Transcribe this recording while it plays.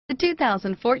The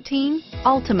 2014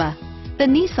 Altima. The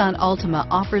Nissan Altima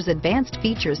offers advanced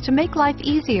features to make life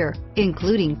easier,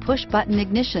 including push-button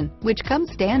ignition, which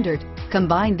comes standard.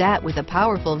 Combine that with a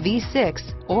powerful V6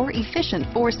 or efficient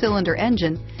 4-cylinder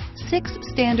engine, 6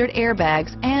 standard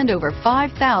airbags, and over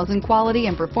 5,000 quality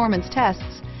and performance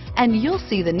tests, and you'll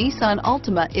see the Nissan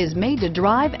Altima is made to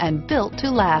drive and built to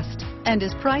last, and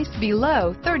is priced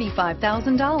below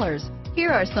 $35,000.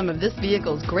 Here are some of this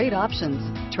vehicle's great options: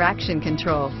 traction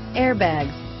control,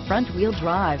 airbags, front-wheel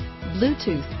drive,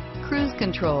 Bluetooth, cruise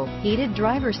control, heated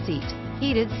driver's seat,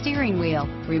 heated steering wheel,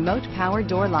 remote power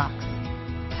door locks,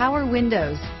 power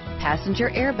windows, passenger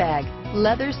airbag,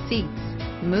 leather seats,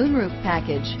 moonroof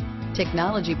package,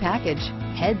 technology package,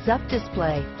 heads-up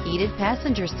display, heated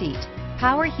passenger seat,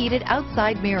 power heated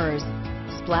outside mirrors,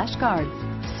 splash guards.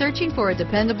 Searching for a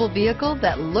dependable vehicle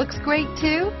that looks great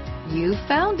too? You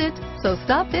found it, so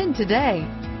stop in today.